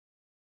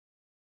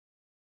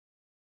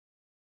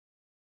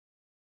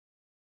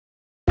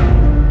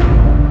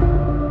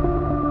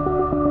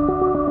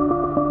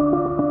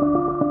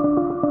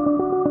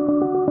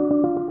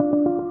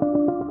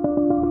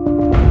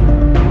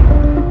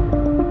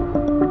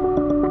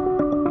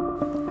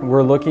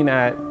We're looking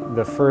at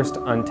the first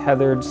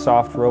untethered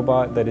soft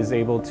robot that is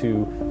able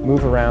to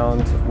move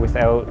around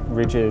without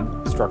rigid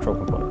structural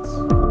components.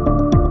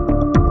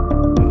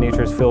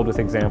 Nature is filled with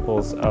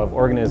examples of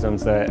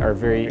organisms that are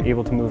very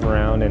able to move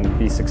around and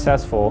be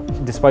successful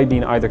despite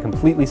being either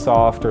completely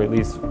soft or at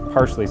least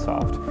partially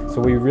soft. So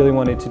we really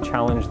wanted to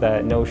challenge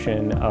that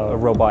notion of a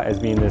robot as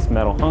being this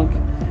metal hunk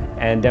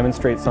and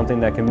demonstrate something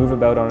that can move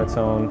about on its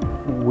own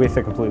with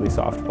a completely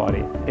soft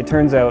body. It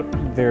turns out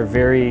they're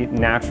very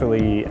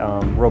naturally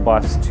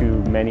robust to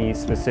many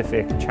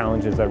specific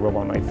challenges that a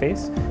robot might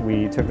face.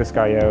 We took this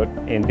guy out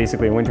in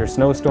basically a winter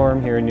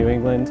snowstorm here in New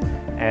England,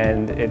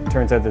 and it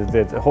turns out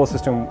that the whole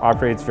system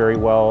operates very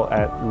well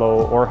at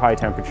low or high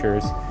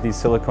temperatures. These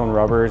silicone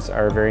rubbers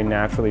are very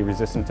naturally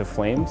resistant to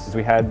flames. As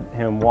we had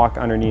him walk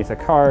underneath a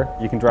car,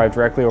 you can drive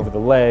directly over the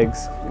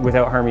legs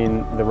without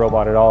harming the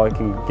robot at all. It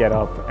can get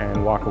up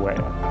and walk away.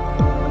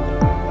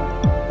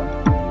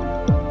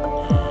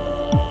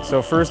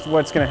 So first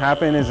what's going to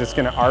happen is it's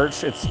going to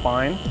arch its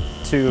spine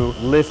to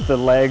lift the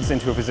legs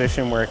into a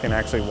position where it can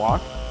actually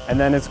walk. And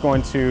then it's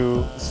going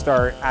to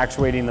start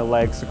actuating the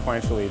legs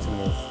sequentially to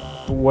move.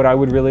 What I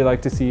would really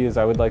like to see is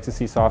I would like to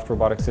see soft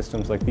robotic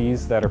systems like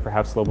these that are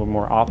perhaps a little bit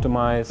more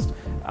optimized,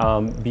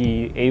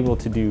 be able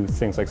to do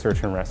things like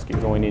search and rescue.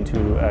 Going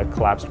into a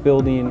collapsed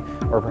building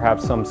or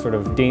perhaps some sort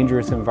of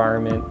dangerous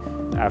environment.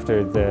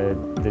 After the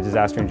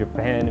disaster in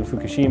Japan in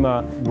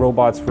Fukushima,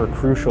 robots were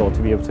crucial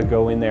to be able to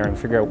go in there and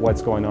figure out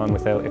what's going on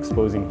without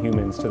exposing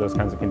humans to those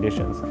kinds of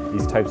conditions.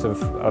 These types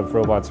of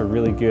robots are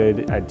really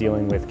good at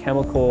dealing with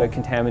chemical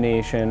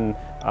contamination,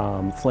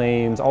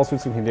 flames, all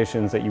sorts of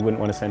conditions that you wouldn't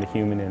want to send a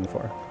human in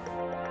for.